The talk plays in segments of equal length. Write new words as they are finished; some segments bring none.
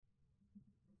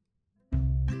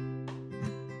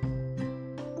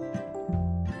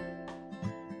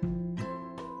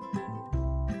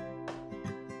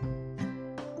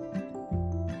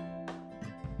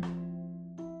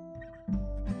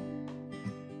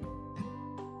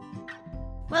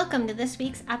Welcome to this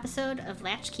week's episode of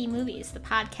Latchkey Movies, the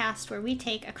podcast where we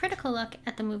take a critical look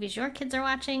at the movies your kids are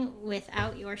watching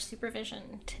without your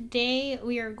supervision. Today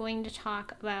we are going to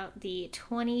talk about the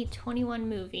 2021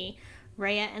 movie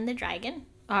Raya and the Dragon.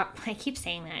 I keep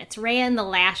saying that. It's Raya and the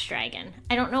Last Dragon.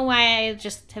 I don't know why I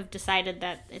just have decided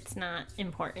that it's not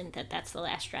important that that's the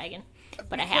last dragon,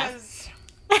 but I have.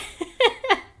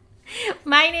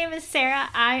 My name is Sarah.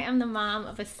 I am the mom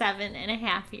of a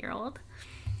 7.5-year-old.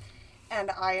 And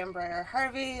I am Briar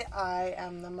Harvey. I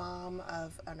am the mom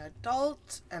of an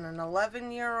adult and an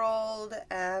 11-year-old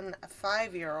and a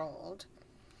 5-year-old.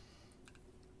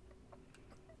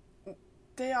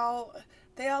 They all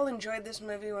enjoyed this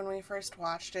movie when we first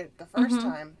watched it the first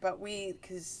time, but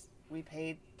because we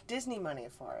paid Disney money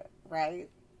for it, right?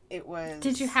 It was...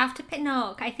 Did you have to pay?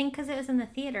 No, I think because it was in the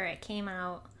theater, it came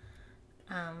out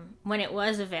when it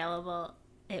was available.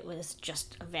 It was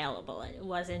just available. It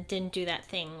didn't do that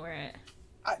thing where it...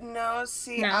 No.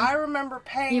 I remember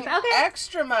paying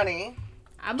extra money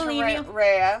I believe to you.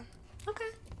 Raya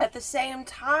at the same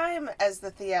time as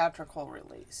the theatrical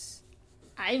release.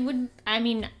 I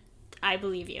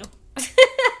believe you.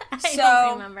 I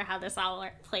don't remember how this all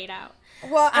played out.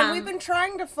 Well, and we've been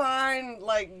trying to find,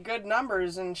 good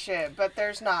numbers and shit, but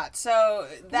there's not. So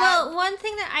Well, one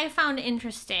thing that I found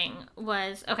interesting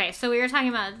was... Okay, so we were talking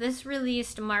about this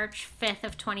released March 5th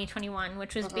of 2021,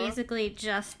 which was basically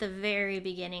just the very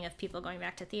beginning of people going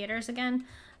back to theaters again.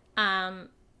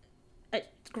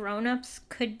 Grown-ups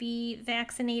could be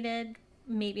vaccinated,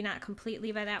 maybe not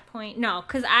completely by that point. No,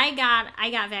 because I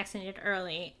got vaccinated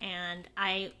early, and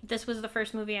this was the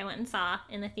first movie I went and saw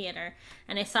in the theater,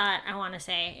 and I saw it, I want to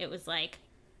say, it was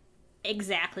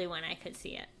exactly when I could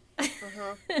see it.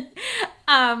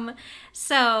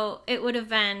 So it would have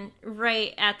been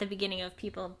right at the beginning of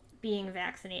people being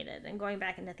vaccinated and going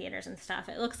back into theaters and stuff.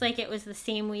 It looks like it was the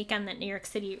same weekend that New York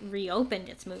City reopened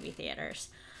its movie theaters.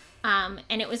 And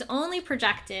it was only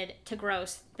projected to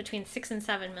gross between $6 and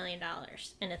 $7 million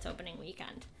in its opening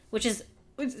weekend, which is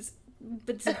it's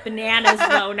a bananas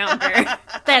low number.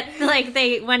 That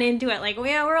they went into it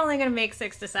we're only going to make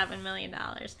 $6 to $7 million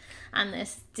on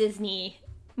this Disney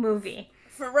movie.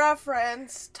 For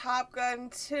reference, Top Gun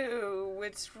 2,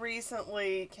 which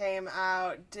recently came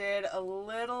out, did a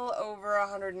little over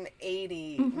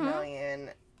 $180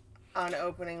 million on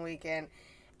opening weekend,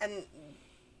 and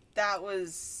that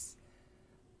was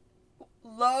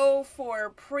low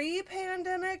for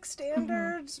pre-pandemic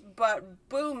standards, but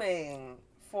booming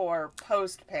for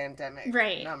post-pandemic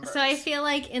numbers. So I feel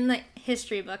like in the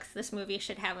history books, this movie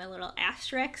should have a little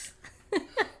asterisk.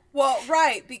 Well,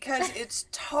 right, because its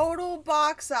total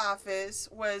box office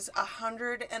was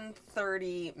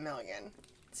 $130 million.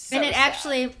 So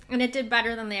and it did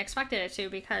better than they expected it to,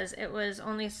 because it was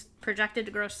only projected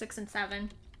to gross $6 and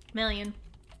 $7 million.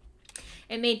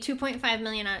 It made $2.5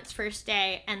 million on its first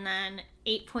day, and then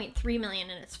 $8.3 million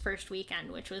in its first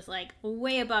weekend, which was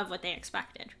way above what they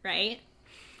expected, right?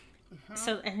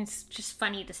 So, and it's just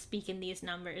funny to speak in these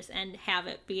numbers and have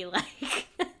it be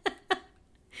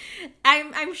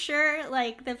I'm sure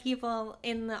the people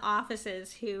in the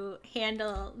offices who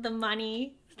handle the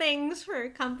money things for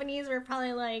companies were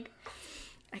probably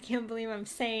I can't believe I'm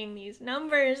saying these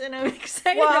numbers and I'm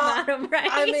excited about them, right?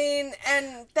 I mean,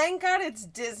 and thank God it's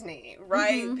Disney,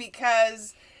 right?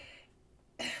 Because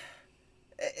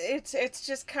it's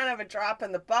just kind of a drop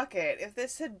in the bucket. If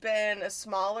this had been a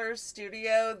smaller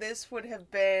studio, this would have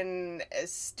been a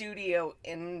studio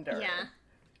ender.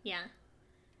 Yeah.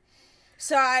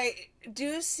 So I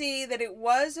do see that it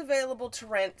was available to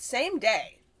rent same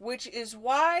day, which is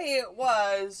why it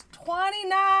was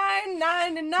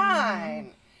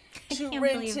 $29.99 to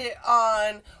rent it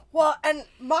on. Well, and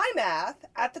my math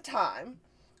at the time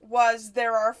was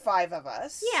there are 5 of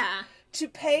us. Yeah. To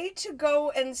pay to go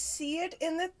and see it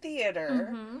in the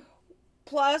theater,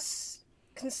 plus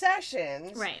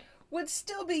concessions, would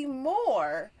still be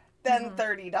more than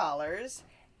 $30,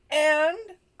 and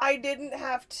I didn't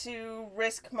have to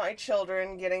risk my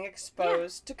children getting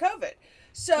exposed to COVID.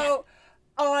 So,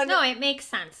 it makes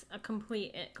sense. It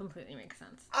completely makes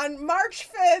sense. On March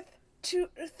 5th,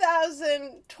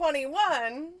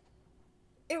 2021,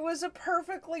 it was a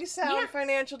perfectly sound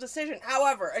financial decision.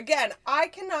 However, again, I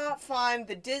cannot find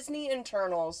the Disney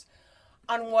internals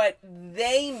on what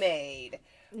they made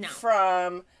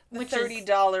from the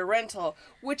 $30 rental,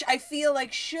 which I feel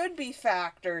should be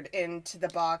factored into the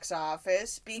box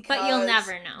office, because... But you'll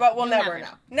never know. But we'll never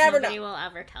know. Nobody will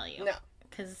ever tell you. No.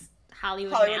 Because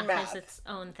Hollywood math is its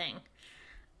own thing.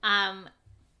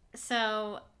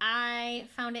 So I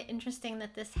found it interesting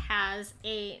that this has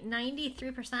a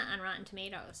 93% on Rotten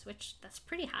Tomatoes, which that's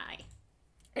pretty high.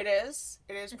 It is.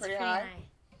 It is It's pretty high.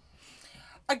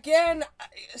 Again,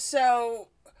 so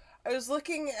I was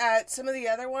looking at some of the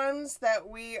other ones that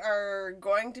we are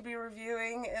going to be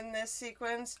reviewing in this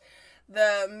sequence.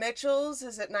 The Mitchells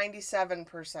is at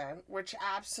 97%, which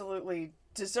absolutely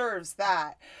deserves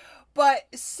that. But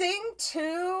Sing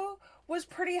 2 was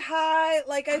pretty high.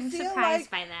 Like, I'm surprised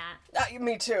by that.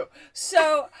 Me too.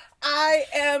 So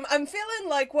I'm feeling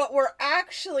like what we're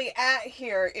actually at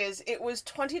here is it was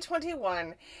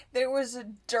 2021. There was a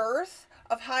dearth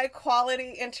of high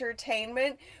quality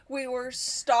entertainment. We were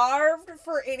starved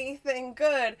for anything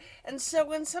good. And so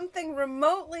when something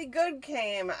remotely good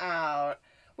came out,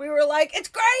 we were like, it's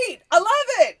great! I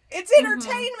love it! It's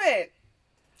entertainment!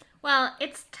 Well,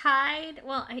 it's tied.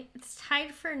 It's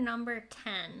tied for number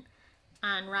 10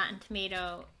 on Rotten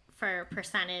Tomato for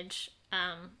percentage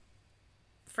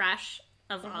fresh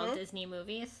of all Disney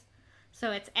movies.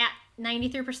 So it's at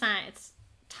 93%. It's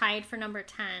tied for number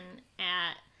 10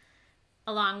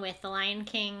 along with The Lion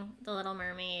King, The Little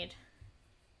Mermaid,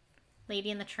 Lady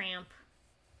and the Tramp,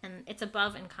 and it's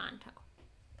above Encanto.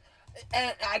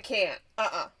 And I can't.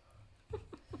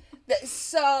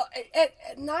 So,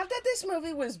 not that this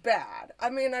movie was bad. I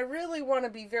mean, I really want to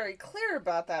be very clear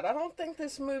about that. I don't think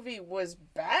this movie was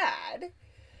bad,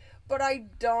 but I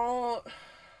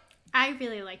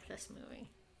really like this movie.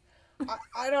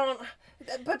 I don't.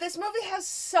 But this movie has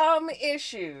some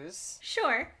issues.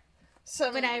 Sure.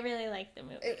 But I really like the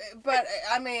movie. But,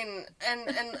 I mean,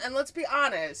 and let's be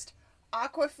honest.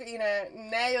 Awkwafina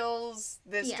nails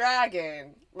this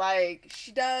dragon. Like,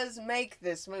 she does make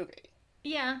this movie.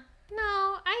 Yeah.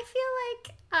 No, I feel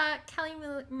like Kelly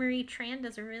Marie Tran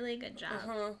does a really good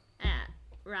job at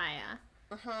Raya.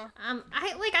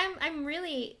 I'm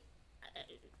really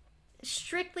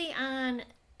strictly on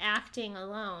acting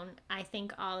alone. I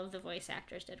think all of the voice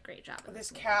actors did a great job. This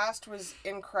cast was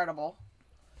incredible,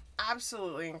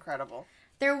 absolutely incredible.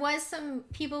 There was some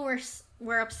people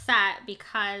were upset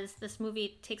because this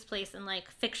movie takes place in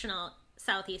like fictional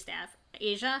Southeast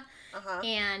Asia,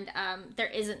 and there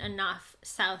isn't enough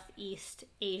Southeast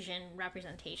Asian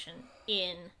representation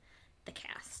in the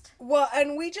cast. Well,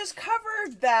 and we just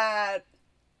covered that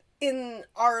in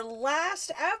our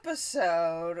last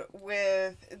episode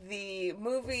with the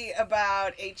movie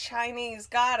about a Chinese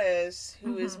goddess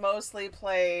who is mostly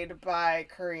played by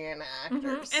Korean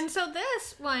actors. And so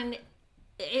this one,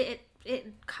 it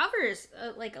covers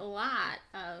like a lot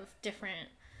of different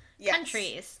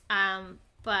countries.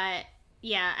 But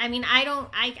yeah, I mean, I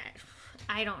don't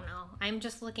know. I'm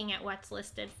just looking at what's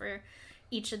listed for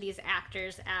each of these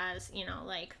actors as, you know,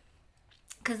 like,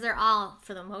 because they're all,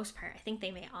 for the most part, I think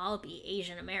they may all be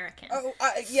Asian American. Oh,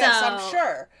 yes, so I'm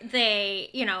sure. They,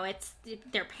 you know,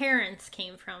 their parents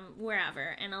came from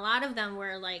wherever, and a lot of them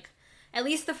were like, at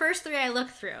least the first three I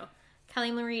looked through,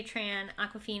 Kelly Marie Tran,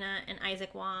 Awkwafina, and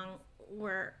Isaac Wong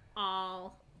were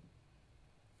all,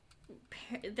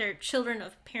 they're children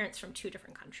of parents from two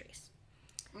different countries.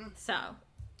 So,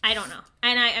 I don't know.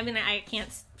 And I mean, I can't,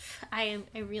 I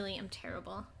really am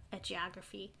terrible at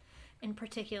geography in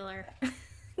particular.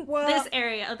 Well, this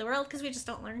area of the world, because we just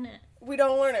don't learn it. We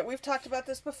don't learn it. We've talked about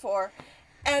this before.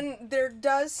 And there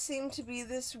does seem to be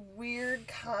this weird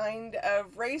kind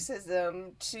of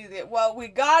racism to the, well, we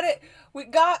got it. We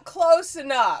got close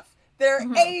enough. They're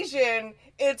Asian.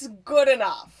 It's good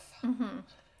enough.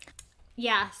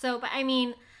 Yeah, so, but I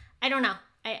mean, I don't know.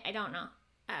 I don't know.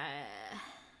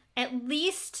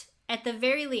 At the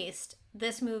very least,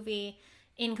 this movie,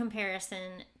 in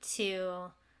comparison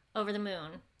to Over the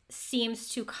Moon, seems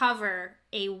to cover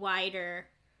a wider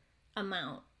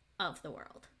amount of the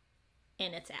world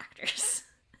in its actors.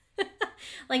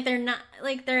 Like they're not,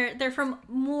 like they're from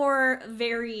more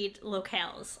varied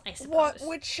locales, I suppose.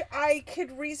 Which I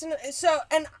could reason. So,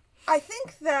 and I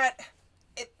think that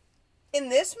in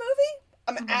this movie,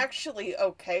 I'm actually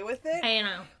okay with it. I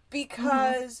know.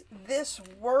 Because this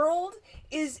world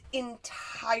is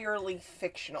entirely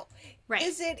fictional. Right.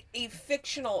 Is it a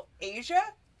fictional Asia?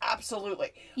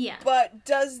 Absolutely. Yeah. But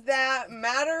does that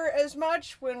matter as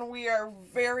much when we are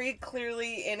very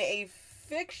clearly in a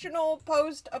fictional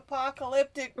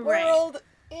post-apocalyptic world?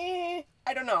 I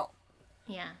don't know.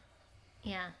 Yeah.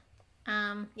 Yeah.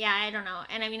 Yeah, I don't know.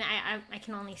 And I mean, I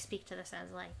can only speak to this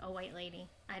as, like, a white lady.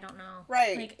 I don't know.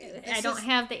 Right. Like, I don't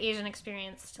have the Asian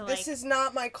experience to, like... This is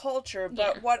not my culture,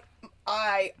 but what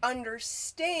I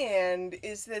understand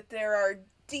is that there are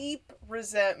deep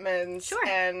resentments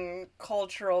and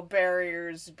cultural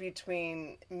barriers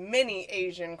between many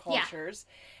Asian cultures.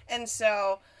 Yeah. And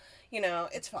so, you know,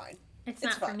 it's fine. It's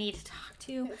not fine for me to talk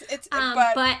to.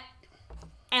 But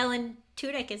Alan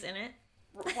Tudyk is in it.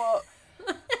 Well,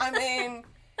 I mean,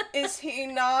 Is he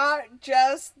not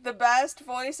just the best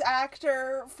voice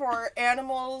actor for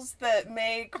animals that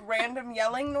make random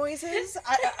yelling noises?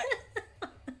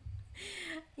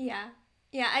 Yeah.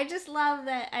 Yeah, I just love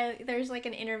that there's like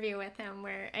an interview with him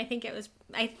where I think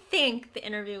the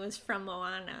interview was from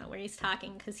Moana, where he's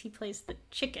talking because he plays the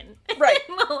chicken. Right,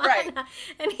 Moana. right.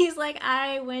 And he's like,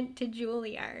 I went to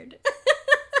Juilliard.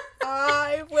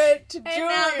 I went to Juilliard. And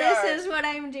now this is what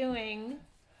I'm doing.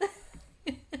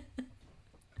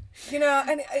 You know,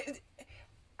 and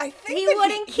I think he that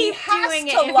wouldn't keep doing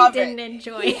it if he didn't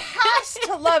enjoy it. He has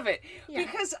to love it. Yeah.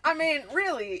 Because, I mean,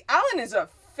 really, Alan is a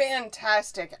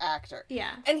fantastic actor.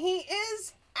 Yeah. And he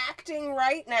is acting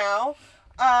right now.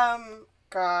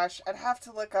 Gosh, I'd have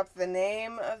to look up the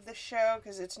name of the show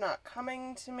because it's not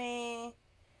coming to me.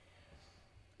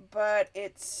 But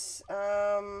it's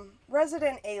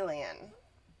Resident Alien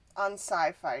on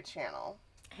Sci-Fi Channel.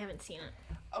 I haven't seen it.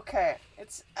 Okay,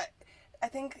 it's I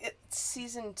think it's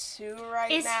season 2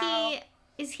 now.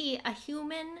 Is he a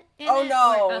human in Oh it?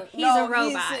 no, Or, he's a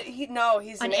robot.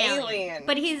 He's an alien.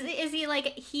 But is he like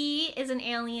he is an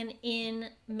alien in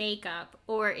makeup,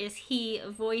 or is he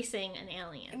voicing an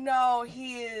alien? No,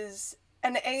 he is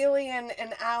an alien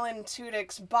in Alan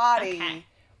Tudyk's body,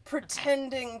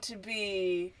 pretending to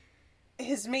be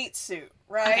his meat suit,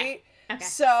 right? Okay.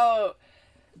 So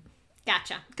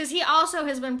Gotcha. Because he also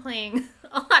has been playing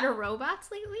a lot of robots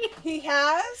lately. He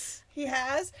has.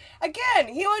 Again,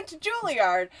 he went to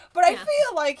Juilliard, but I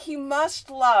feel like he must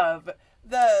love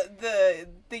the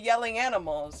yelling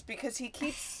animals because he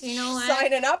keeps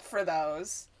signing up for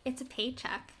those. It's a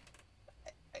paycheck.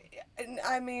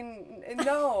 I mean,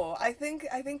 no. I think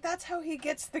that's how he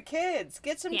gets the kids.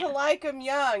 Gets them to like him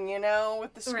young,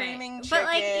 with the screaming chicken. But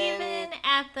like even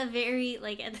at the very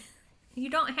you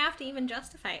don't have to even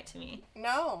justify it to me.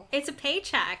 No. It's a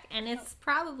paycheck, and it's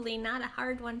probably not a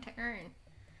hard one to earn.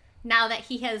 Now that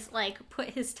he has, like,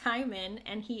 put his time in,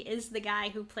 and he is the guy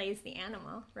who plays the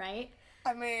animal, right?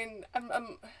 I mean,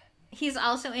 He's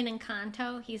also in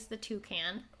Encanto. He's the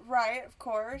toucan. Right, of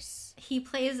course. He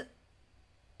plays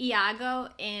Iago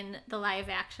in the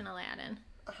live-action Aladdin.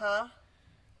 Uh-huh.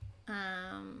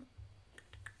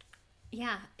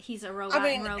 Yeah, he's a robot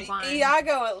in Rogue One.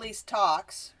 Iago at least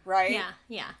talks, right?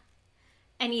 Yeah.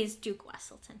 And he's Duke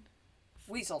Weselton.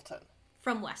 Weaselton.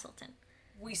 From Weselton.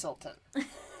 Weaselton.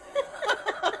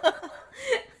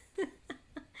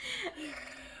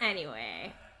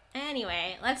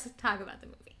 Anyway, let's talk about the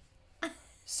movie.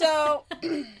 So,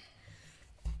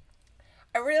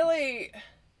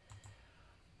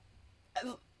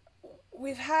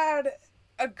 we've had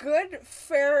a good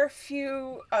fair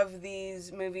few of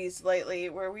these movies lately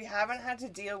where we haven't had to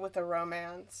deal with a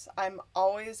romance. I'm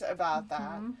always about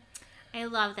that. I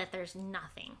love that there's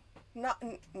nothing. Not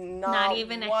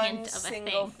even a one hint of a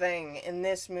single thing in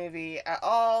this movie at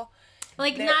all.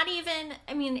 Like, not even,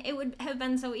 I mean, it would have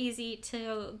been so easy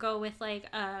to go with, like,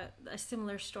 a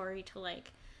similar story to,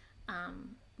 like,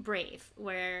 Brave,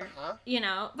 where,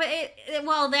 but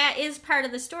while that is part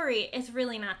of the story, it's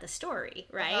really not the story,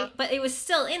 right? But it was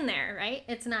still in there, right?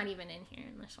 It's not even in here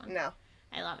in this one. No.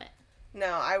 I love it.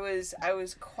 No, I was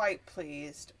quite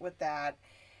pleased with that.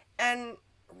 And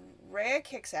Rhea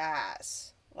kicks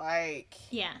ass. Like...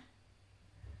 Yeah.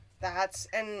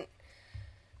 And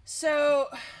so...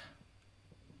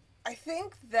 I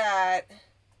think that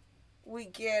we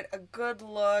get a good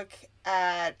look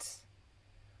at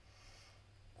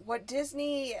what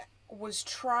Disney was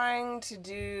trying to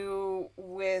do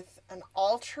with an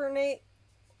alternate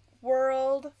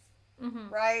world,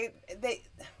 right?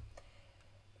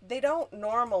 They don't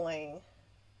normally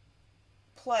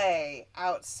play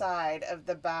outside of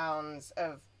the bounds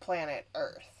of planet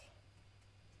Earth.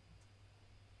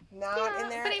 Not in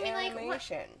their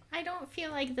animation. I don't feel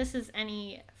like this is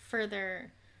any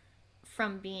further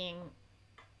from being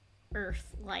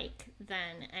Earth-like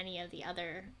than any of the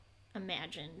other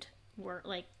imagined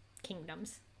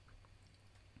kingdoms.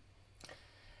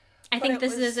 I think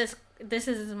this is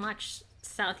as much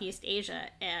Southeast Asia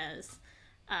as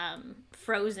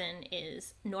Frozen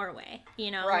is Norway.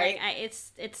 Right?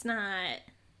 It's not.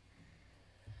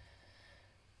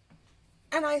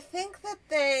 And I think that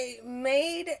they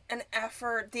made an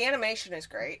effort. The animation is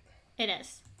great. It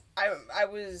is. I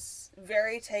was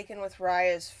very taken with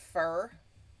Raya's fur.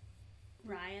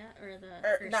 Raya or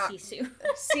Sisu?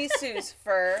 Sisu? Sisu's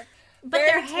fur. But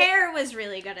their hair was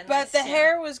really good in this. But the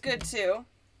hair was good too.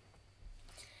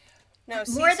 No,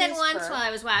 more Sisu's than once fur. while I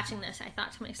was watching this, I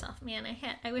thought to myself, "Man,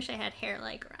 I wish I had hair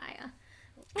like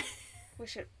Raya."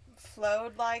 Wish it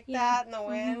flowed like that in the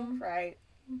wind, right?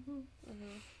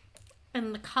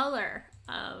 And the color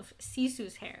of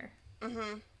Sisu's hair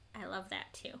I love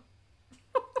that too.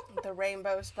 The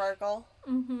rainbow sparkle.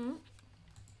 Mm-hmm.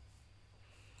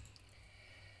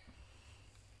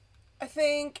 I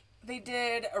think they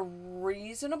did a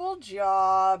reasonable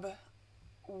job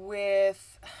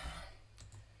with,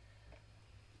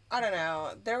 I don't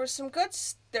know, there was some good,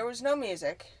 there was no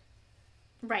music.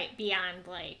 Right, beyond,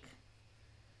 like,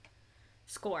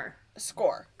 score.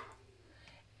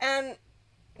 And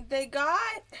they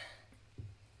got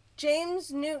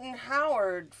James Newton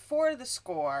Howard for the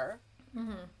score.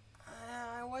 Mm-hmm.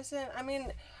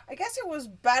 I guess it was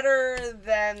better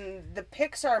than the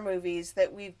Pixar movies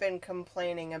that we've been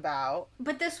complaining about.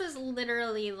 But this was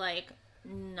literally, like,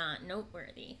 not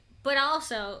noteworthy. But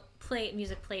also,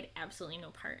 music played absolutely no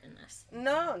part in this.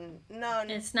 None.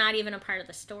 It's not even a part of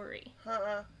the story.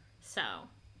 So,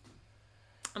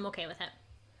 I'm okay with it.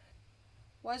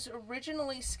 Was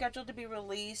originally scheduled to be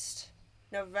released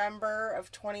November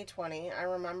of 2020. I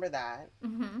remember that.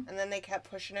 Mm-hmm. And then they kept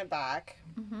pushing it back.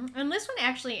 Mm-hmm. And this one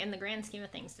actually, in the grand scheme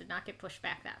of things, did not get pushed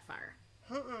back that far.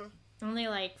 Mm-mm. Only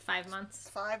like 5 months.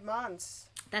 5 months.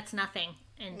 That's nothing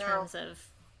in terms of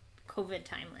COVID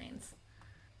timelines.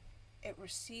 It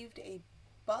received a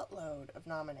buttload of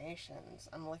nominations.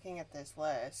 I'm looking at this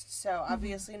list. So,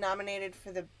 obviously nominated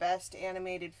for the Best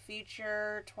Animated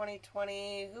Feature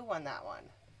 2020. Who won that one?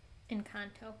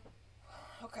 Encanto.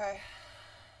 Okay.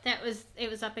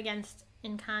 It was up against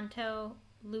Encanto,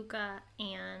 Luca,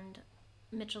 and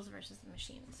Mitchell's versus the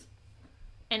Machines.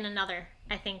 And another,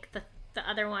 I think the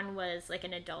other one was like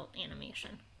an adult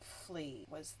animation. Flea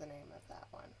was the name of that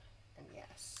one. And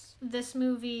yes. This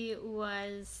movie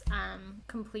was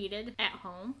completed at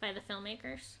home by the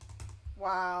filmmakers.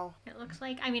 Wow. It looks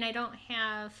like, I mean, I don't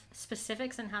have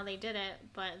specifics on how they did it,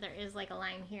 but there is like a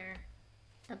line here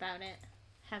about it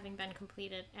having been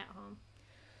completed at home.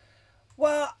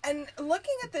 Well, and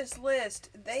looking at this list,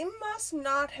 they must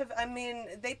not have,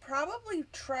 they probably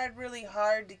tried really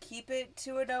hard to keep it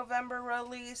to a November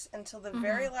release until the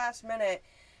very last minute,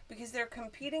 because they're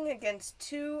competing against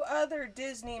 2 other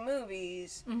Disney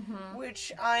movies,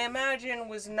 which I imagine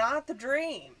was not the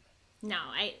dream. No,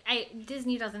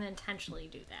 Disney doesn't intentionally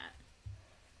do that.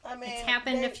 It's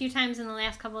happened a few times in the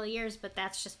last couple of years, but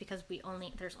that's just because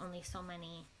there's only so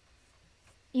many,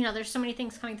 there's so many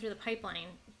things coming through the pipeline,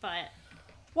 but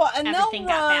and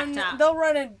they'll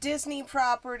run a Disney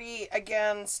property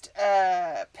against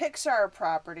a Pixar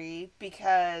property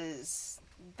because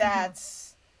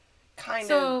that's kind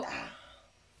of...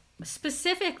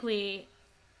 Specifically,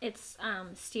 it's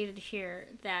stated here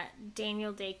that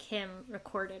Daniel Day Kim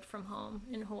recorded from home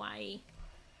in Hawaii.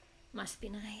 Must be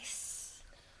nice.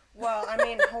 Well,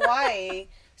 Hawaii,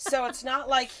 so it's not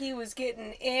like he was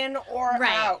getting in or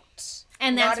out.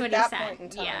 And that's what he said. Point in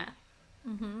time. Yeah.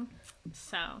 Mm-hmm.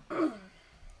 So,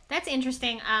 that's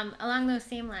interesting. Along those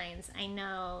same lines, I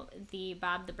know the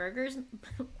Bob's Burgers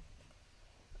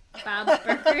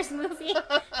movie,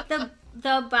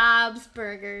 the Bob's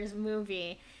Burgers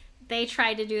movie, they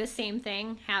tried to do the same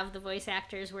thing, have the voice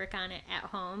actors work on it at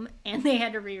home, and they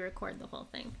had to re-record the whole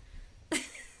thing.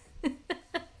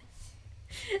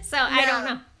 So, I don't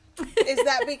know. Is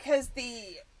that because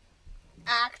the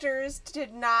actors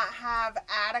did not have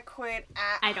adequate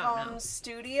at-home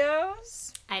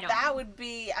studios? I don't know. That would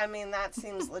be, that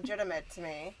seems legitimate to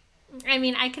me.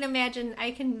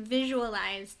 I can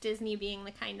visualize Disney being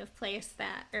the kind of place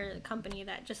or the company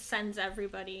that just sends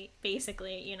everybody,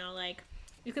 basically, like,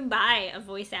 you can buy a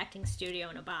voice acting studio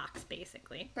in a box,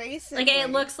 basically. Like,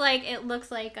 it looks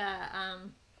like a,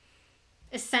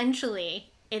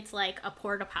 essentially, it's like a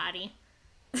porta potty.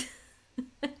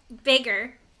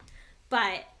 Bigger.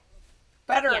 But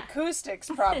better acoustics,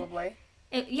 probably.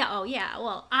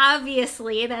 Well,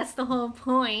 obviously, that's the whole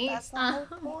point. That's the whole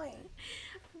point.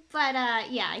 But,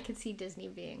 I could see Disney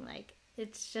being like,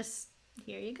 it's just,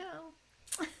 here you go.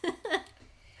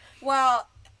 Well,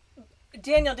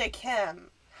 Daniel Day Kim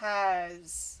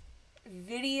has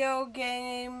video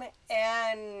game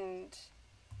and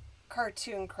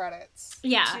cartoon credits.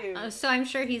 Yeah, too. So I'm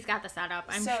sure he's got the setup.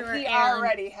 I'm sure he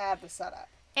already had the setup.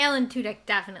 Alan Tudyk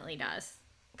definitely does,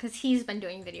 because he's been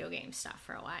doing video game stuff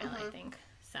for a while, I think.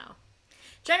 So,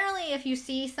 generally, if you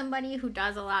see somebody who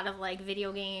does a lot of, like,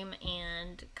 video game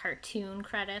and cartoon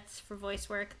credits for voice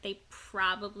work, they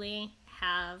probably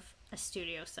have a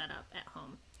studio set up at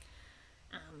home,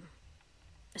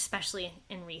 especially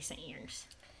in recent years.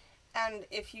 And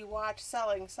if you watch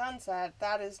Selling Sunset,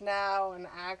 that is now an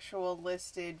actual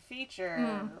listed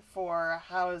feature for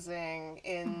housing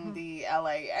in the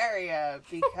LA area,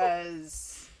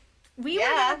 because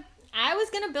I was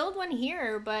gonna build one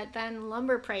here, but then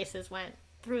lumber prices went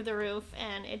through the roof,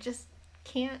 and it just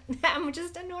can't. I'm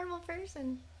just a normal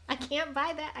person. I can't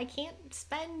buy that. I can't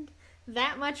spend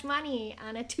that much money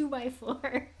on a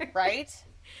 2x4. Right?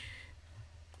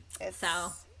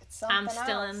 So, it's I'm something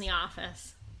still else. in the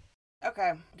office.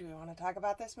 Okay. Do we want to talk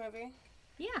about this movie?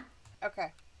 Yeah.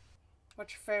 Okay.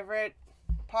 What's your favorite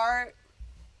part?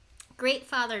 Great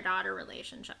father-daughter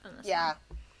relationship in this Yeah.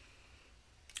 one.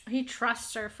 He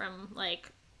trusts her from,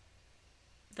 like,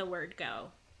 the word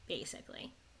go,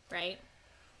 basically. Right?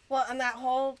 Well, and that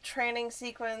whole training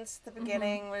sequence at the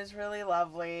beginning was really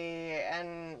lovely,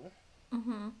 and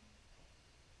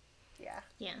yeah.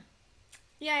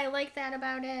 Yeah, I like that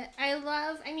about it.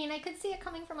 I mean, I could see it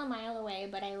coming from a mile away,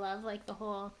 but I love, like, the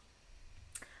whole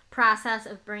process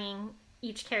of bringing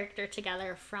each character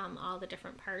together from all the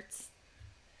different parts.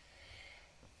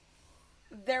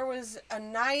 There was a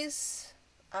nice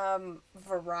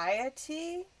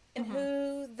variety in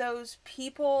who those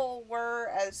people were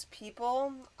as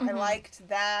people. I liked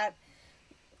that,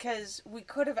 because we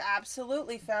could have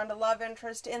absolutely found a love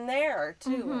interest in there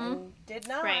too, and did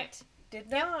not. Right. Did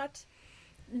not.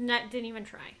 Didn't even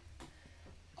try.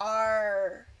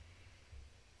 Our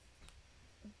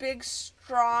big,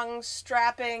 strong,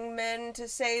 strapping men to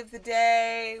save the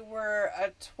day were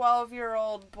a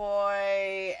 12-year-old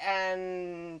boy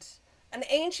and an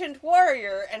ancient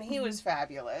warrior, and he was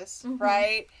fabulous,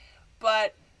 right?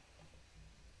 But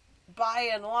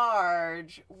by and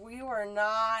large, we were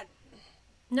not...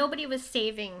 Nobody was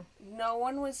saving. No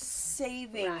one was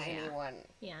saving Raya. anyone.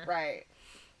 Yeah. Right.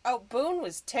 Oh, Boone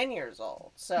was 10 years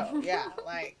old, so, yeah,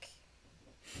 like...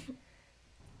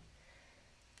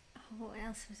 What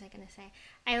else was I going to say?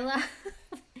 I love...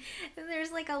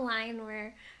 There's, like, a line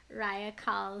where Raya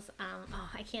calls...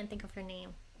 I can't think of her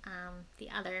name. The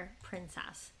other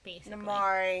princess, basically.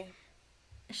 Namaari.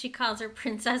 She calls her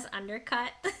Princess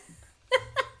Undercut.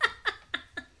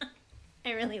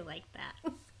 I really like that.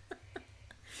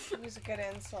 It was a good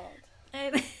insult.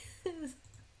 I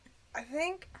I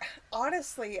think,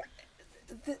 honestly,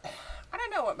 I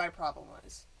don't know what my problem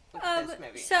was with this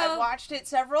movie. so- I've watched it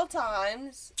several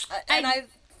times, and I've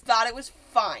thought it was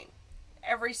fine.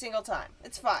 Every single time.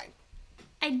 It's fine.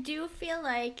 I do feel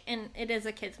like, and it is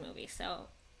a kid's movie, so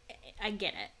I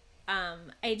get it.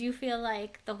 I do feel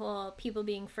like the whole people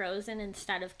being frozen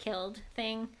instead of killed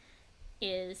thing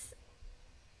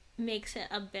makes it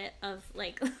a bit of,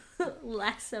 like,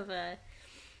 less of a...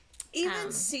 Even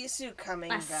Sisu coming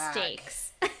less back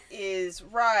stakes. is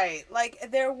right.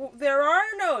 Like, there are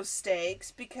no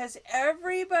stakes because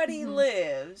everybody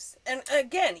lives. And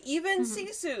again, even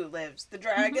Sisu lives. The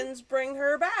dragons bring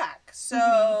her back.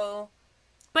 So...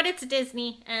 But it's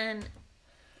Disney, and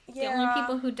yeah. the only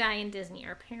people who die in Disney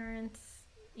are parents,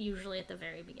 usually at the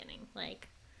very beginning. Like,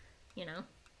 you know.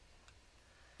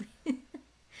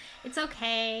 It's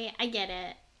okay. I get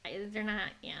it. They're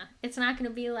not, it's not going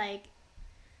to be like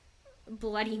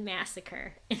bloody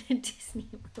massacre in a Disney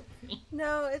movie.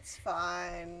 No, it's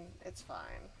fine. It's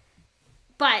fine.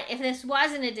 But if this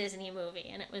wasn't a Disney movie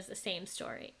and it was the same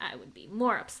story, I would be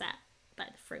more upset by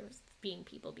the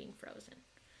people being frozen.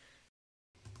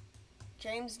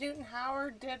 James Newton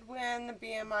Howard did win the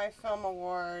BMI Film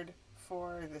Award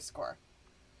for the score.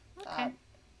 Okay.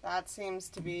 That seems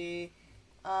to be...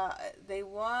 they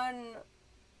won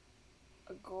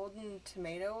a Golden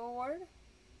Tomato Award,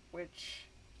 which,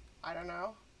 I don't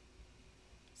know.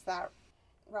 Is that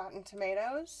Rotten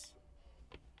Tomatoes?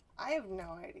 I have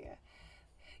no idea.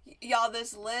 Y'all,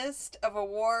 this list of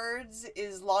awards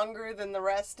is longer than the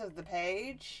rest of the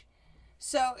page.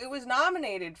 So, it was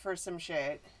nominated for some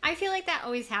shit. I feel like that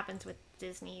always happens with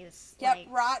Disney's. Yep, Like,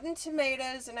 Rotten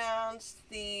Tomatoes announced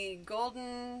the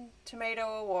Golden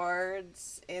Tomato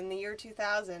Awards in the year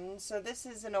 2000. So, this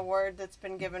is an award that's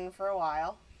been given for a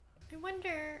while. I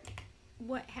wonder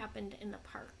what happened in the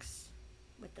parks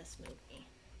with this movie.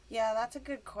 Yeah, that's a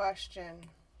good question.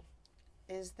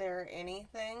 Is there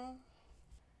anything?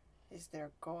 Is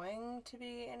there going to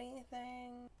be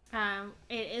anything?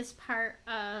 It is part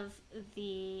of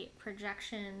the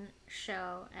projection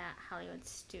show at Hollywood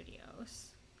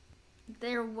Studios.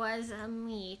 There was a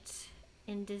meet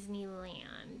in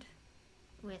Disneyland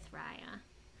with Raya.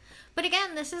 But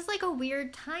again, this is like a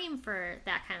weird time for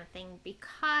that kind of thing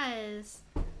because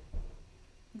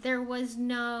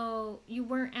you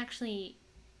weren't actually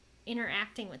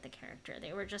interacting with the character.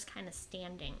 They were just kind of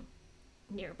standing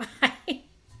nearby.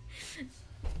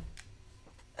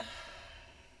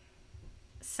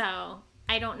 So,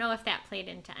 I don't know if that played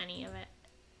into any of it.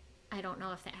 I don't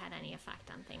know if that had any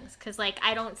effect on things. Because, like,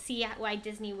 I don't see why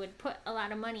Disney would put a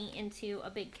lot of money into a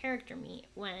big character meet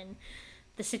when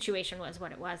the situation was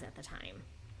what it was at the time.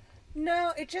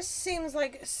 No, it just seems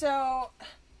like... So,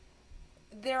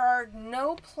 there are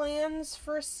no plans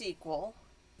for a sequel.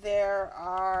 There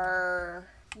are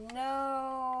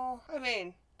no... I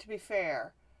mean, to be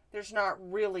fair, there's not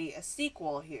really a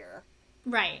sequel here.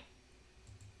 Right.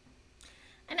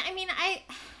 And I mean, I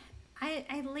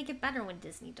like it better when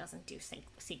Disney doesn't do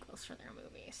sequels for their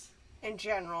movies. In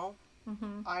general,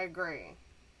 I agree.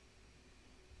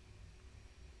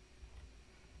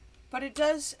 But it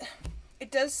does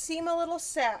seem a little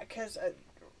sad because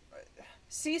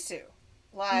Sisu,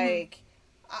 like,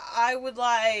 I would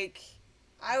like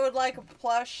a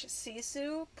plush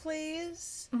Sisu,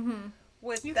 please,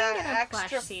 with You that can get a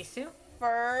extra plush Sisu.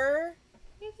 fur.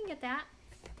 You can get that.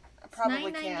 I probably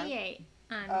It's can. $9.98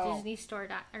 on Disney Store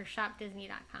or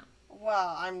shopdisney.com.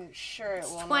 Well, I'm sure it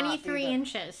will not 23 be the...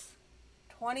 inches.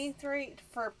 23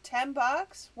 for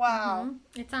 $10? Wow.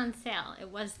 It's on sale. It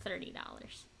was $30.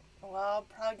 Well,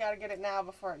 probably got to get it now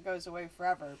before it goes away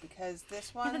forever because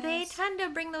this one. Yeah, but they tend to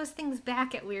bring those things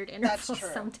back at weird intervals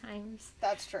sometimes.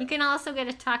 That's true. You can also get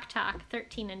a Tok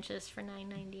 13 inches for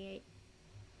 $9.98.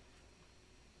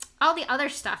 All the other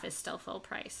stuff is still full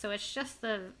price, so it's just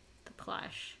the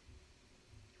plush.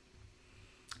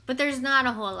 But there's not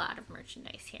a whole lot of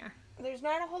merchandise here. There's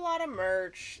not a whole lot of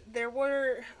merch. There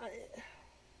were,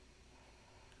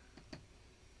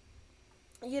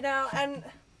 and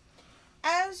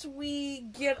as we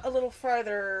get a little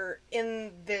farther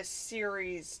in this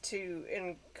series to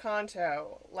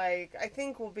Encanto, like, I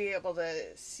think we'll be able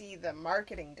to see the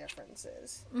marketing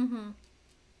differences.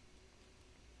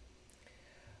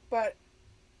 But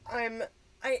I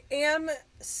am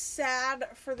sad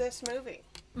for this movie.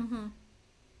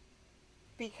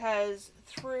 Because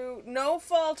through no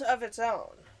fault of its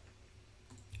own.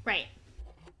 Right.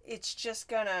 It's just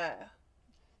gonna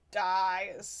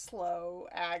die a slow,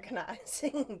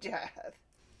 agonizing death.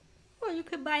 Well, you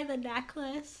could buy the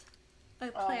necklace, a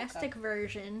plastic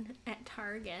version at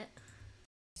Target.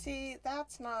 See,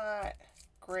 that's not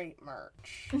great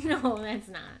merch. No, that's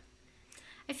not.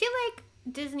 I feel like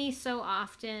Disney so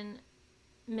often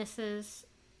misses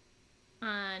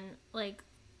on, like,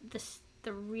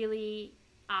 the really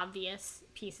obvious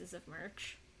pieces of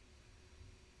merch.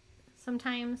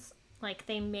 Sometimes, like,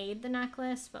 they made the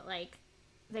necklace, but, like,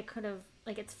 they could have,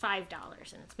 like, it's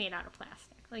 $5 and it's made out of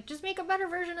plastic. Like, just make a better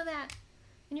version of that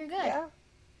and you're good. Yeah.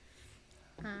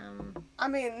 I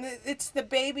mean, it's the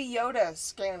Baby Yoda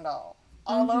scandal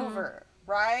all over,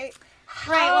 right?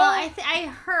 Right, well, I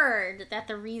heard that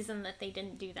the reason that they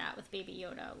didn't do that with Baby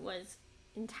Yoda was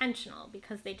intentional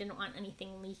because they didn't want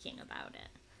anything leaking about it.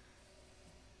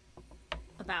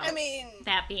 About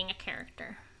that being a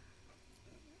character.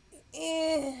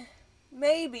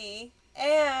 Maybe.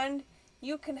 And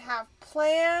you can have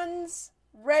plans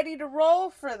ready to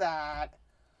roll for that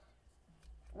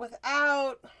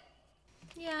without...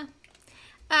 Yeah.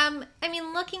 I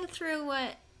mean, looking through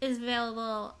what is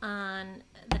available on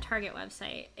the Target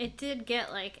website, it did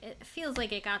get, like, it feels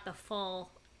like it got the full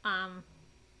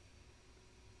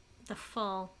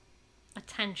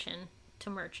attention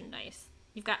to merchandise.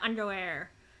 You've got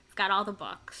underwear, you've got all the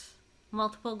books,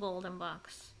 multiple golden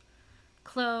books,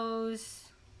 clothes,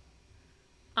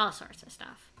 all sorts of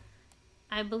stuff.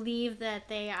 I believe that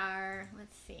they are,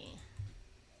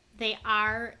 they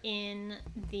are in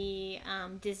the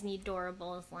Disney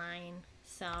Doorables line,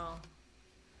 so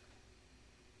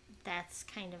that's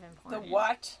kind of important. The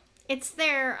what? It's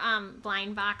their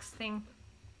blind box thing.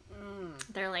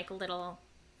 They're like little,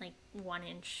 like 1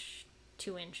 inch,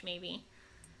 2 inch maybe.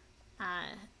 I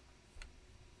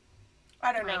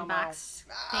don't know, box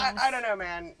I don't know,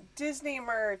 man. Disney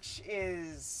merch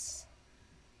is...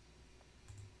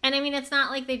 And I mean, it's not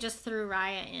like they just threw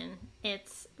Raya in.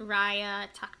 It's Raya,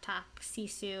 Tok,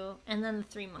 Sisu, and then the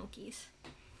 3 monkeys.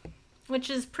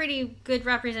 Which is pretty good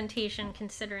representation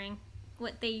considering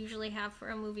what they usually have for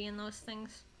a movie in those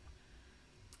things.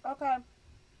 Okay.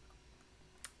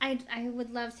 I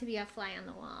would love to be a fly on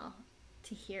the wall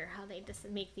to hear how they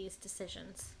make these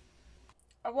decisions.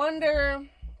 I wonder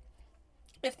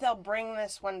if they'll bring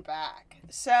this one back.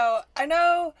 So, I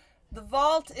know the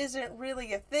vault isn't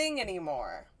really a thing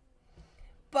anymore.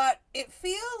 But it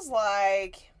feels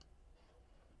like...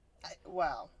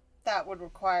 Well, that would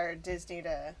require Disney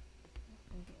to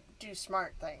do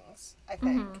smart things, I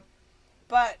think.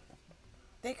 But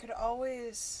they could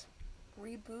always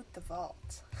reboot the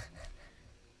vault.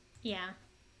 Yeah.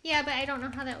 Yeah, but I don't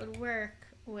know how that would work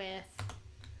with,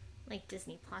 like,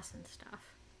 Disney Plus and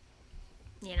stuff.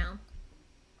 You know?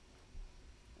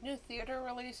 New theater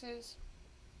releases,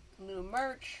 new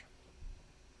merch.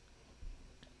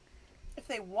 If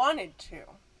they wanted to,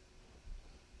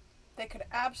 they could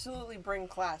absolutely bring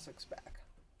classics back.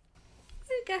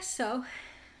 I guess so.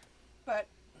 but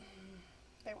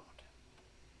they won't.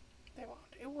 They won't.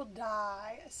 It will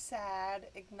die a sad,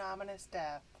 ignominious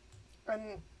death.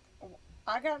 And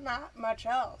I got not much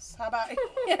else. How about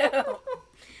you?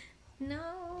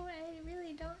 No, I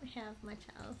really don't have much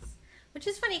else. Which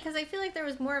is funny because I feel like there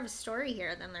was more of a story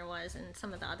here than there was in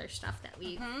some of the other stuff that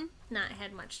we've not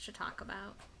had much to talk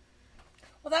about.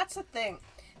 Well, that's the thing.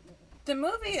 The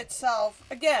movie itself,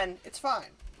 again, it's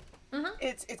fine. Mm-hmm.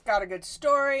 It's got a good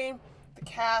story. The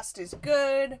cast is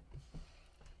good.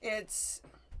 It's...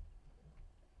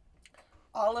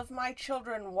 All of my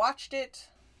children watched it.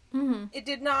 Mm-hmm. It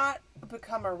did not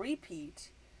become a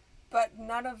repeat, but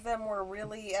none of them were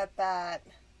really at that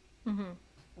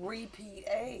repeat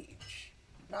age.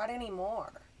 Not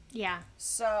anymore. Yeah.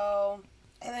 So,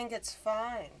 I think it's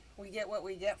fine. We get what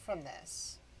we get from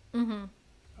this. Mm-hmm.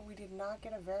 But we did not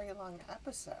get a very long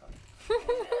episode.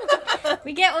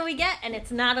 We get what we get, and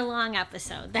it's not a long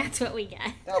episode. That's what we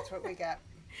get. That's what we get.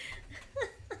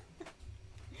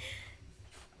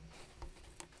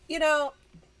 You know,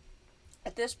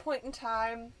 at this point in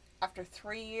time, after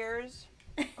 3 years,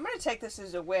 I'm going to take this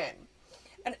as a win.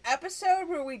 An episode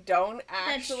where we don't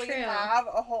actually have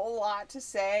a whole lot to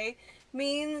say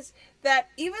means that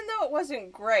even though it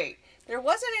wasn't great, there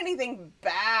wasn't anything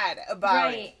bad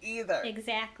about it either.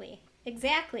 Exactly.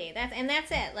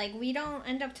 That's it. Like, we don't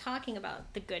end up talking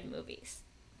about the good movies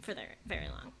for very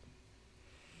long.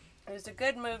 It was a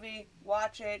good movie.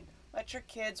 Watch it. Let your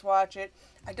kids watch it.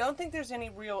 I don't think there's any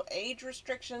real age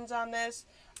restrictions on this.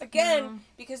 Again,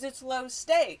 because it's low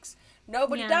stakes.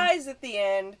 Nobody dies at the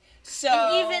end, so...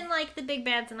 And even, like, the big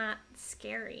bad's not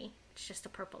scary. It's just a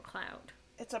purple cloud.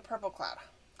 It's a purple cloud.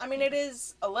 I mean, it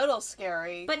is a little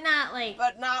scary. But not like...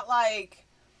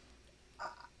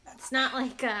 It's not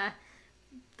like,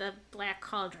 the Black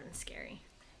Cauldron scary.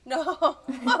 No.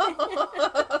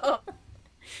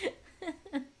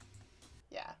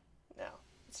 Yeah. No.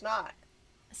 It's not.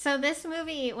 So this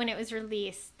movie, when it was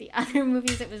released, the other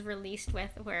movies it was released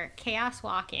with were Chaos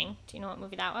Walking. Do you know what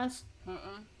movie that was?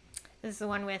 Mm-mm. This is the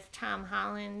one with Tom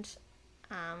Holland,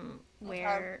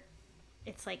 where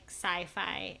it's like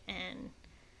sci-fi, and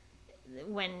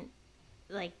when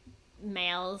like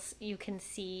males, you can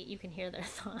hear their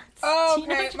thoughts. Oh,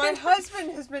 okay. My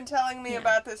husband has been telling me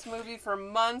about this movie for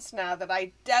months now that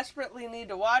I desperately need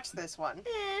to watch this one.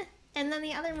 And then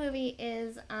the other movie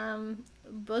is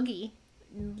Boogie.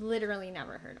 Literally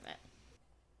never heard of it.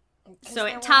 So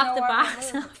it topped the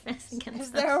box office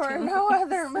against those there were no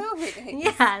other movies.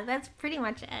 Yeah, that's pretty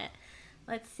much it.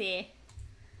 Let's see.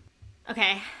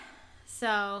 Okay,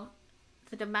 so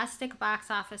the domestic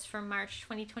box office for March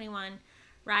 2021,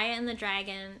 Raya and the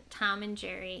Dragon, Tom and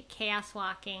Jerry, Chaos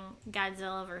Walking,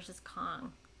 Godzilla vs.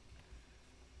 Kong.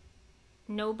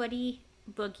 Nobody,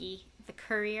 Boogie, The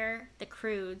Courier, The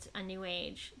Croods, A New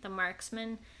Age, The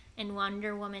Marksman, and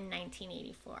Wonder Woman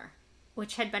 1984,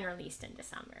 which had been released in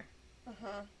December.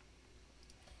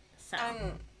 So.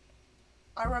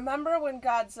 I remember when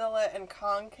Godzilla and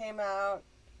Kong came out,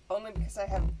 only because I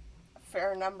have a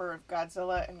fair number of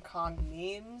Godzilla and Kong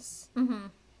memes.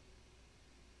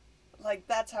 Like,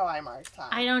 that's how I mark time.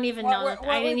 I don't even know that.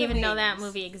 I didn't even know that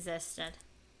movie existed.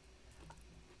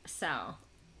 So.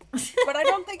 But I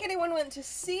don't think anyone went to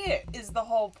see it, is the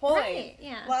whole point. Right,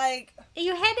 yeah. Like...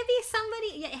 You had to be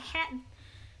somebody...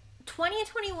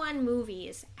 2021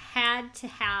 movies had to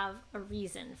have a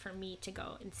reason for me to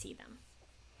go and see them.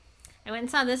 I went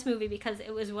and saw this movie because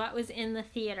it was what was in the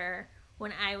theater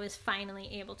when I was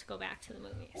finally able to go back to the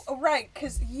movies. Right,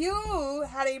 because you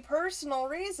had a personal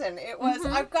reason. It was,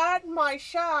 I've got my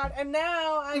shot, and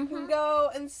now I can go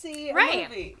and see a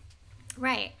movie.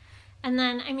 Right. And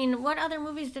then, I mean, what other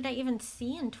movies did I even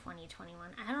see in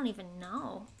 2021? I don't even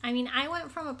know. I mean, I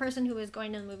went from a person who was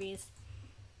going to the movies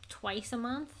twice a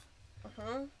month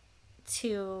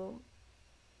to,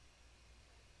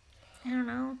 I don't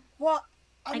know. Well,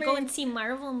 I go and see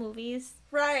Marvel movies.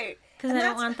 Right. Because I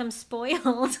don't want them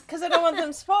spoiled. Because I don't want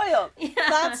them spoiled.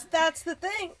 Yeah. That's the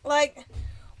thing. Like,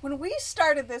 when we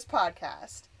started this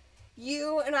podcast,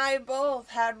 you and I both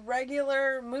had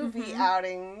regular movie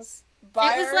outings by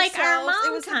ourselves. It was like our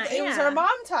mom time. It was our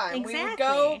mom time. Exactly. We would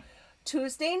go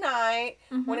Tuesday night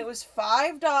when it was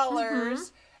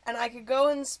 $5 and I could go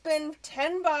and spend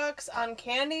 $10 on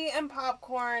candy and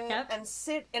popcorn and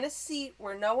sit in a seat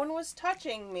where no one was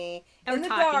touching me in the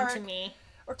dark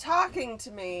or talking to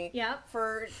me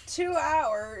for 2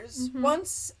 hours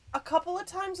once a couple of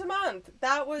times a month.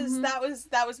 That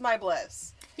was my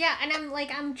bliss. Yeah, and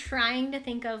I'm trying to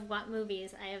think of what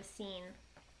movies I have seen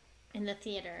in the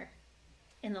theater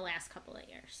in the last couple of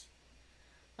years.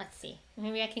 Let's see.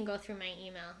 Maybe I can go through my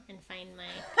email and find my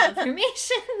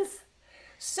confirmations.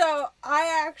 So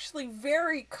I actually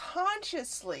very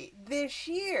consciously this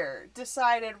year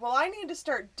decided, well, I need to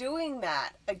start doing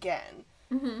that again.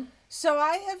 Mm-hmm. So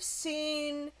I have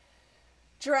seen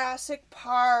Jurassic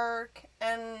Park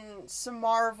and some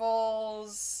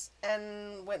Marvels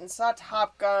and went and saw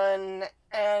Top Gun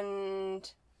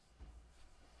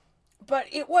but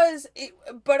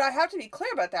but I have to be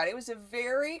clear about that. It was a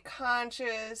very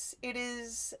conscious, it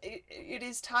is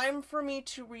time for me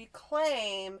to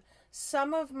reclaim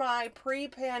some of my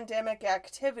pre-pandemic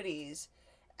activities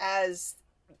as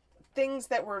things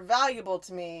that were valuable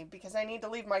to me, because I need to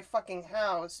leave my fucking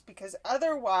house, because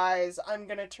otherwise I'm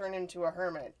going to turn into a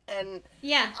hermit. And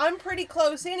yeah, I'm pretty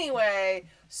close anyway,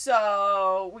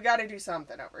 so we got to do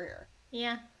something over here.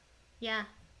 Yeah. Yeah.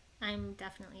 I'm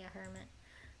definitely a hermit.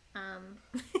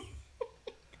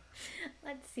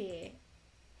 Let's see.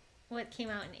 What came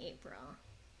out in April?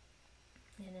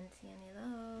 I didn't see any of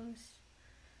those.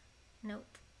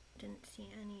 Nope. Didn't see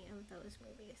any of those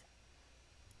movies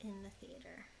in the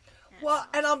theater. Well,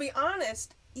 and I'll be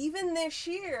honest, even this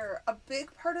year, a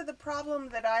big part of the problem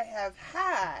that I have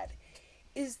had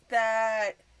is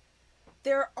that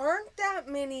there aren't that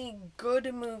many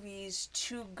good movies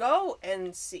to go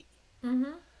and see.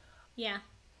 Mm-hmm. Yeah.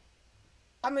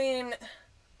 I mean,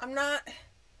 I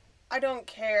don't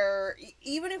care.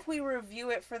 Even if we review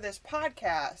it for this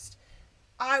podcast,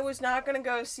 I was not going to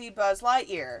go see Buzz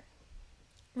Lightyear.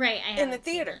 Right, in the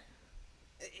theater.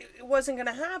 It wasn't going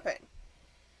to happen.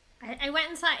 I went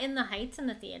and saw In the Heights in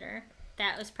the theater.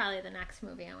 That was probably the next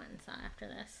movie I went and saw after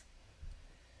this.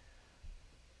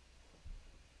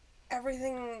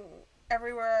 Everything,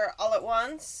 Everywhere, All at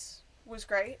Once was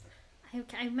great.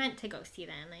 I meant to go see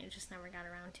that, and I just never got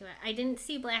around to it. I didn't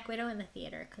see Black Widow in the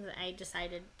theater because I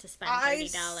decided to spend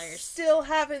 $30. I still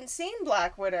haven't seen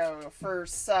Black Widow for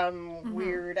some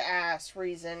weird ass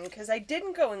reason, because I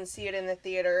didn't go and see it in the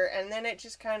theater, and then it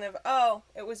just kind of,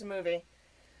 it was a movie.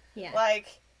 Yeah.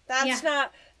 Like, that's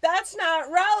not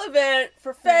relevant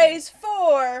for Phase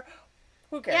 4.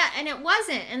 Who cares? Yeah, and it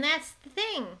wasn't, and that's the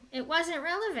thing. It wasn't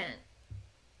relevant.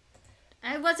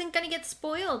 I wasn't going to get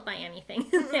spoiled by anything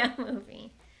in that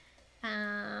movie.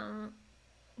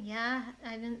 Yeah,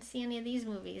 I didn't see any of these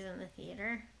movies in the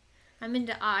theater. I'm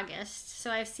into August, so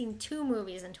I've seen 2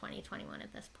 movies in 2021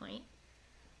 at this point.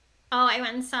 Oh, I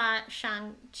went and saw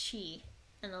Shang-Chi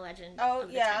and the Legend of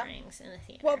the Ten Rings in the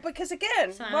theater. Well, because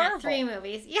again, so Marvel. 3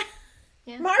 movies.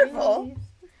 Yeah, Marvel.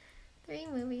 3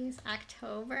 movies.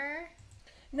 October.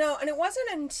 No, and it wasn't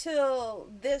until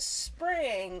this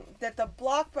spring that the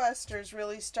blockbusters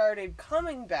really started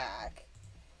coming back,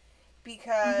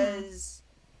 because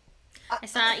I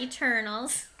saw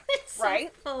Eternals.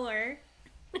 Right? 4.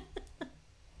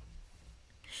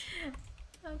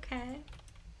 Okay.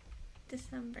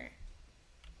 December.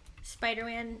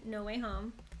 Spider-Man No Way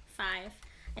Home. 5.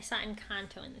 I saw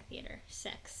Encanto in the theater.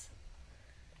 6.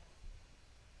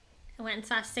 I went and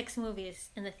saw 6 movies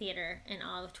in the theater in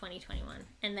all of 2021,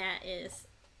 and that is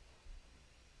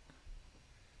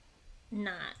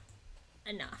not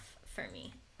enough for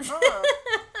me.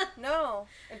 No,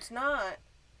 it's not.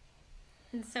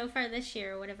 And so far this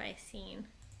year, what have I seen?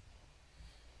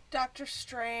 Doctor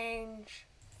Strange,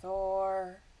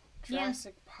 Thor,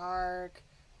 Jurassic Park,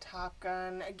 Top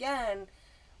Gun. Again,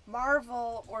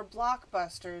 Marvel or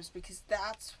blockbusters, because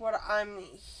that's what I'm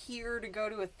here to go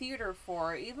to a theater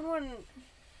for. Even when,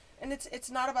 and it's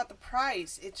not about the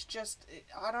price. It's just,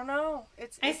 I don't know.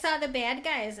 I saw The Bad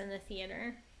Guys in the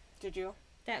theater. Did you?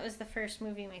 That was the first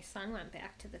movie my son went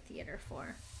back to the theater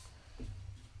for,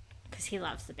 because he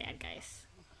loves The Bad Guys.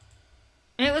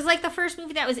 And it was like the first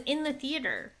movie that was in the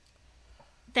theater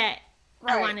that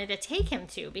I wanted to take him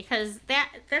to, because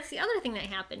that's the other thing that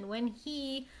happened when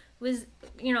he was,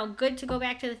 good to go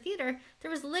back to the theater. There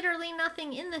was literally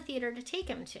nothing in the theater to take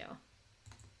him to.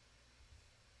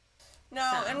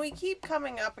 No, and we keep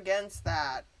coming up against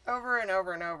that over and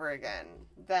over and over again.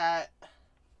 That,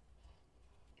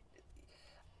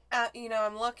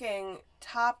 I'm looking,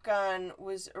 Top Gun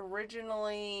was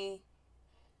originally,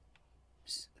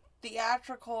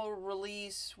 theatrical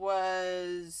release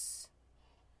was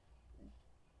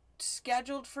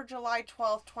scheduled for July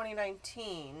 12th,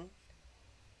 2019.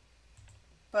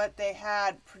 But they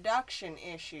had production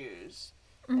issues.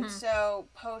 Mm-hmm. And so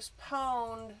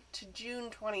postponed to June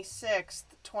 26th,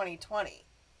 2020.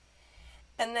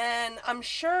 And then I'm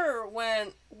sure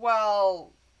went,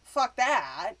 well, fuck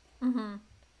that. Mm-hmm.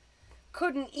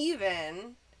 Couldn't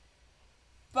even.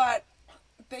 But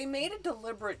they made a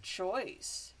deliberate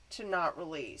choice to not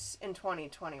release in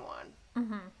 2021.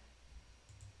 Mm-hmm.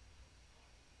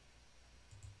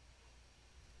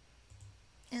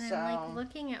 And So, I'm like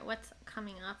looking at what's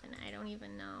coming up, and I don't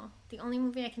even know. The only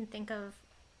movie I can think of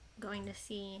going to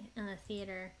see in the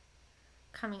theater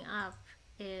coming up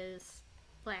is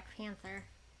Black Panther.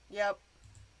 yep.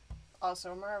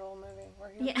 Also a Marvel movie. We're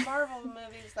here Yeah. for Marvel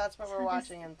movies. That's what we're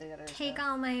watching in theaters. Take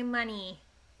now. all my money,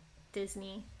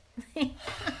 Disney. You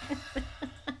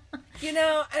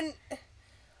know, and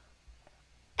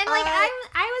like I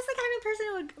was the kind of person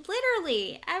who would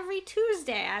literally every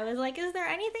Tuesday I was like, is there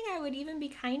anything I would even be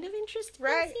kind of interested in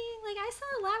seeing? Like I saw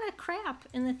a lot of crap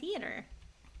in the theater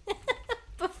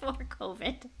before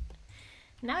COVID.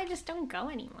 Now I just don't go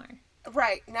anymore.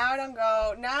 Right. Now I don't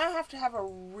go. Now I have to have a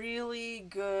really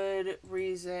good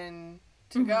reason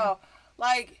to go.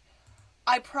 Like,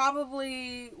 I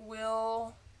probably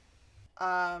will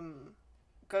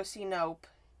go see Nope.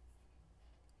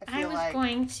 I was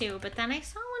going to, but then I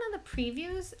saw one of the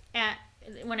previews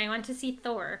when I went to see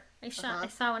Thor. I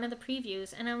saw one of the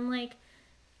previews, and I'm like,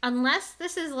 unless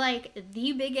this is like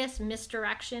the biggest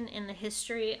misdirection in the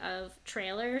history of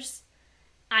trailers,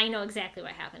 I know exactly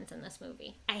what happens in this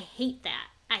movie. I hate that.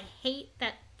 I hate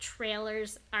that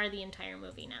trailers are the entire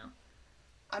movie now.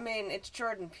 I mean, it's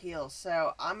Jordan Peele,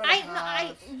 so I'm gonna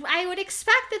I would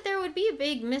expect that there would be a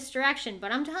big misdirection,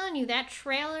 but I'm telling you, that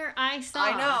trailer I saw.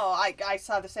 I know. I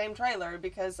saw the same trailer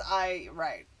because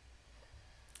right.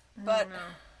 But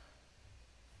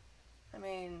I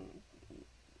mean,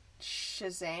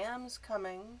 Shazam's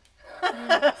coming.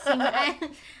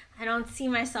 I don't see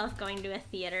myself going to a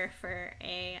theater for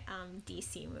a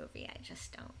DC movie. I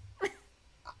just don't.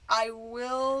 I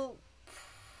will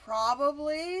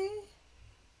probably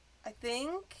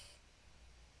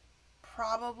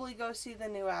go see the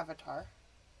new Avatar.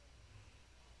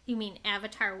 You mean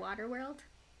Avatar Waterworld?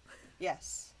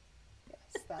 Yes,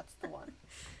 that's the one.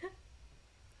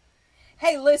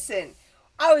 Hey, listen,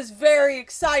 I was very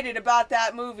excited about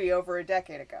that movie over a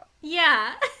decade ago.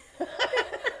 Yeah.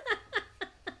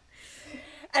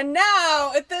 And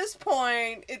now, at this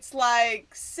point, it's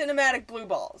like cinematic blue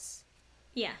balls.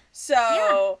 Yeah.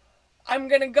 So, I'm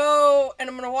going to go and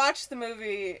I'm going to watch the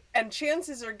movie, and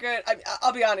chances are good.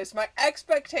 I'll be honest, my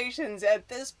expectations at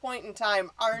this point in time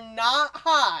are not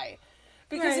high.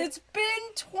 Because it's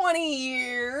been 20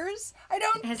 years. I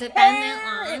don't Has it care. been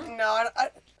that long? No,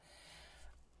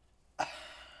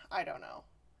 I don't know.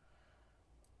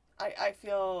 I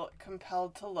feel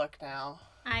compelled to look now.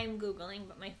 I'm Googling,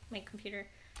 but my computer...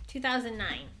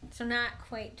 2009. So not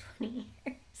quite 20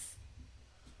 years.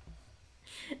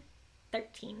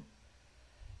 13.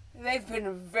 They've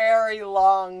been very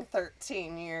long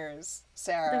 13 years,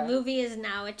 Sarah. The movie is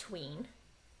now a tween.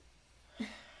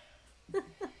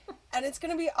 And it's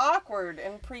going to be awkward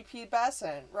and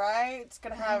prepubescent, right? It's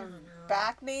going to have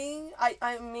back knee.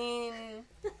 I mean...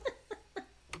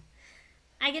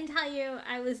 I can tell you,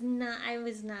 I was not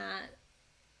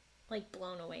like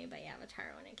blown away by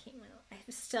Avatar when it came out.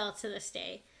 I'm still to this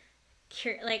day,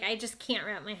 I just can't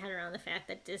wrap my head around the fact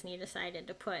that Disney decided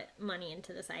to put money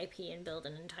into this IP and build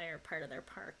an entire part of their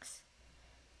parks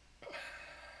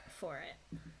for it.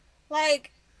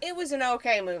 Like, it was an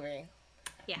okay movie.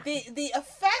 Yeah. The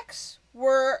effects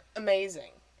were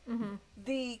amazing. Mm-hmm.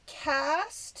 The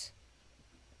cast,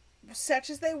 such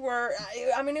as they were,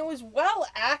 I mean, it was well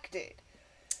acted.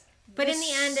 But in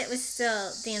the end, it was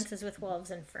still Dances with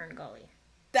Wolves and Fern Gully.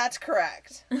 That's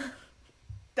correct.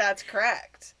 That's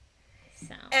correct.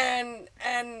 So. And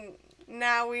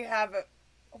now we have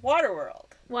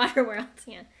Waterworld. Waterworld,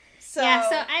 yeah. So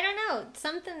I don't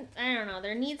know.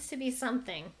 There needs to be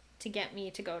something to get me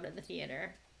to go to the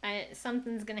theater.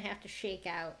 Something's going to have to shake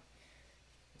out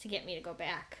to get me to go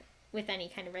back with any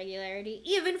kind of regularity,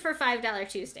 even for $5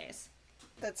 Tuesdays.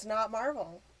 That's not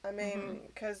Marvel. I mean,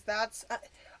 because that's...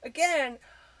 again,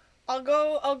 I'll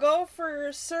go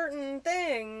for certain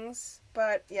things,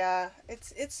 but yeah,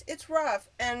 it's rough,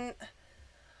 and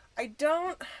I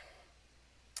don't.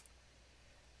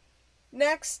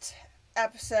 Next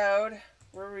episode,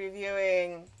 we're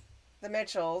reviewing The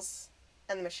Mitchells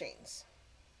and the Machines,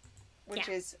 which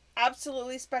is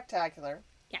absolutely spectacular.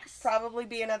 Yes, probably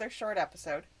be another short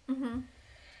episode. Mm-hmm.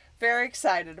 Very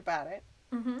excited about it.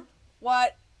 Mm-hmm.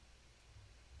 What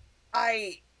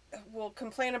I will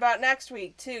complain about next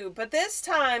week too, but this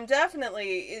time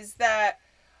definitely is that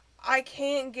I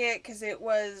can't get, because it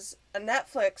was a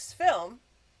Netflix film,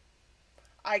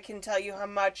 I can tell you how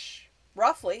much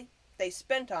roughly they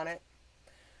spent on it.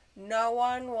 No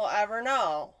one will ever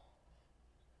know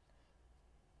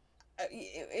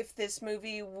if this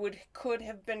movie could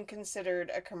have been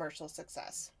considered a commercial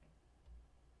success.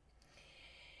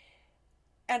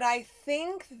 And I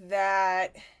think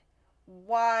that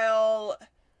while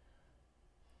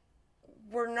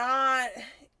we're not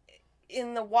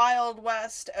in the Wild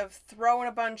West of throwing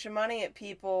a bunch of money at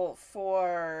people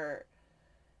for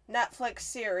Netflix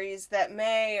series that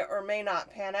may or may not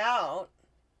pan out.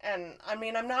 And, I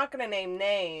mean, I'm not going to name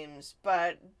names,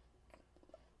 but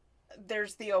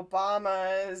there's the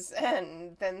Obamas,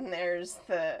 and then there's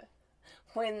the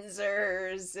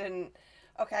Windsors, and...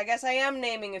 Okay, I guess I am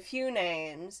naming a few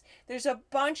names. There's a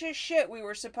bunch of shit we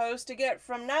were supposed to get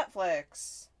from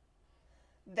Netflix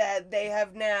that they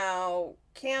have now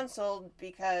canceled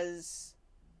because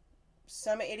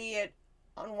some idiot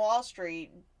on Wall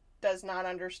Street does not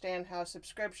understand how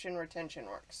subscription retention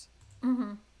works.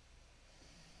 Mm-hmm.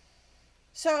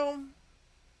 So,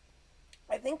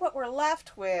 I think what we're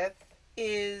left with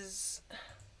is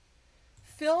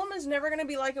film is never going to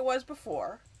be like it was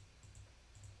before.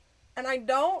 And I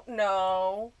don't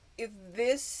know if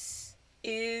this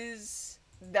is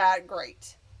that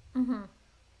great. Mm-hmm.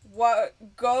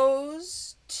 What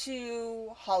goes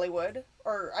to Hollywood,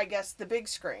 or I guess the big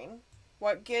screen,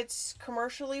 what gets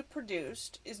commercially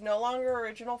produced is no longer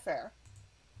original fare.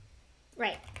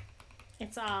 Right.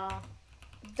 It's all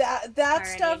that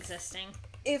stuff existing.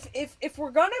 If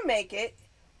we're gonna make it,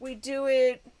 we do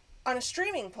it on a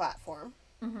streaming platform.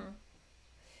 Mm-hmm.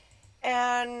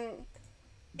 And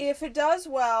if it does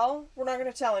well, we're not going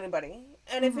to tell anybody.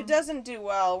 And if it doesn't do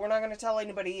well, we're not going to tell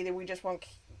anybody either. We just won't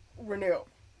renew.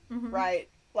 Mm-hmm. Right?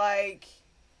 Like...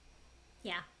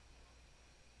 Yeah.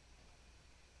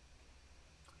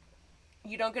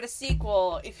 You don't get a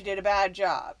sequel if you did a bad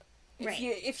job. Right.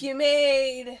 If you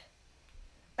made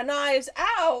a Knives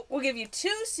Out, we'll give you 2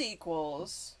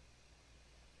 sequels.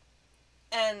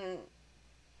 But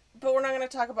we're not going to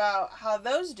talk about how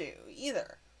those do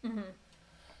either. Mm-hmm.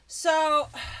 So,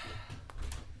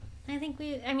 I think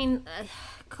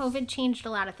COVID changed a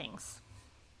lot of things.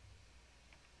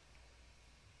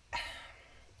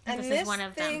 And this is one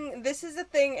of them. This is a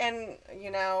thing, and,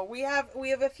 you know, we have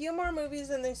a few more movies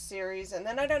in this series, and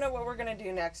then I don't know what we're going to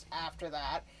do next after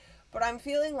that. But I'm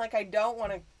feeling like I don't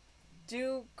want to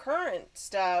do current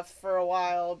stuff for a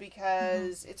while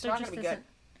because it's not going to be good.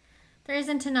 There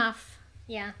isn't enough.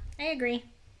 Yeah, I agree.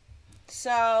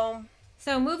 So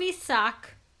movies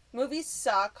suck. Movies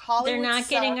suck. Hollywood They're not sucks.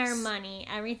 getting our money.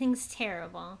 Everything's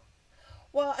terrible.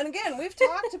 Well, and again, we've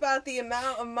talked about the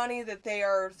amount of money that they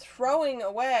are throwing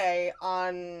away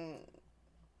on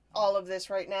all of this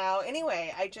right now.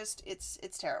 Anyway,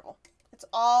 it's terrible. It's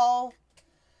all...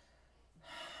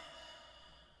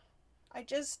 I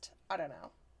don't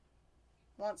know.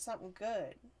 Want something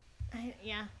good. I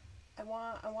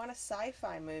want a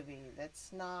sci-fi movie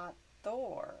that's not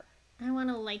Thor. I want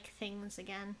to like things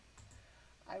again.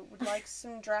 I would like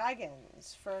some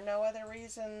dragons for no other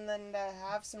reason than to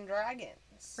have some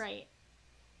dragons. Right.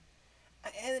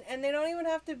 And they don't even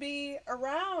have to be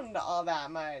around all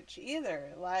that much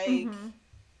either. Like,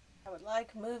 I would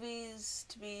like movies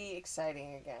to be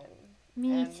exciting again.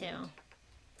 Me too.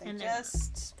 They're not.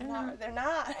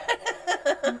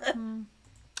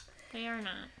 They are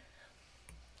not.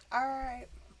 Alright.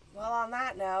 Well, on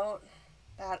that note,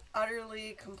 that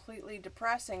utterly, completely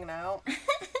depressing note,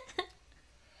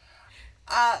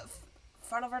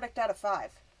 final verdict out of 5.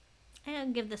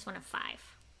 I'll give this one a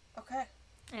 5. Okay.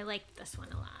 I liked this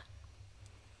one a lot.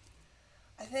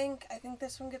 I think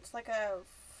this one gets like a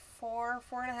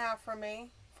 4.5 from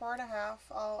me. 4.5.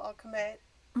 I'll commit.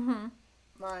 Mm-hmm.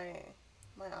 My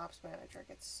ops manager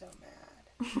gets so mad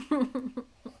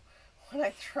when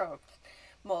I throw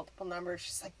multiple numbers.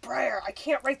 She's like, Briar, I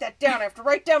can't write that down. I have to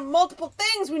write down multiple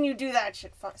things when you do that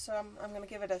shit. So I'm gonna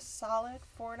give it a solid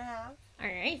 4.5. All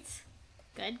right.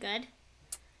 Good.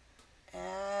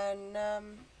 And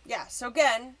so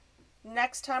again,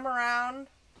 next time around,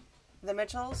 the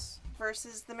Mitchells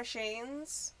versus the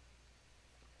Machines.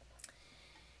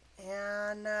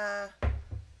 And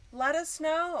let us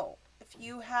know if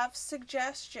you have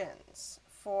suggestions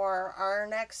for our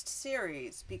next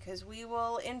series, because we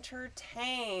will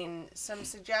entertain some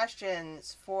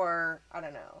suggestions for, I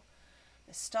don't know,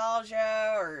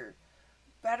 nostalgia or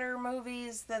better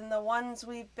movies than the ones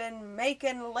we've been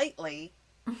making lately.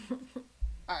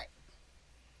 Alright.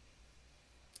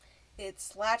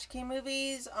 It's Latchkey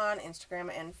Movies on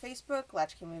Instagram and Facebook,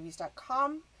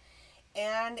 latchkeymovies.com.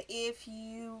 And if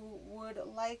you would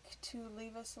like to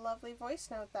leave us a lovely voice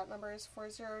note, that number is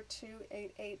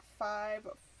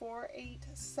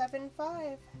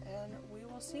 402-885-4875. And we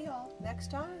will see y'all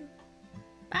next time.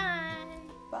 Bye.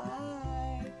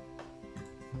 Bye.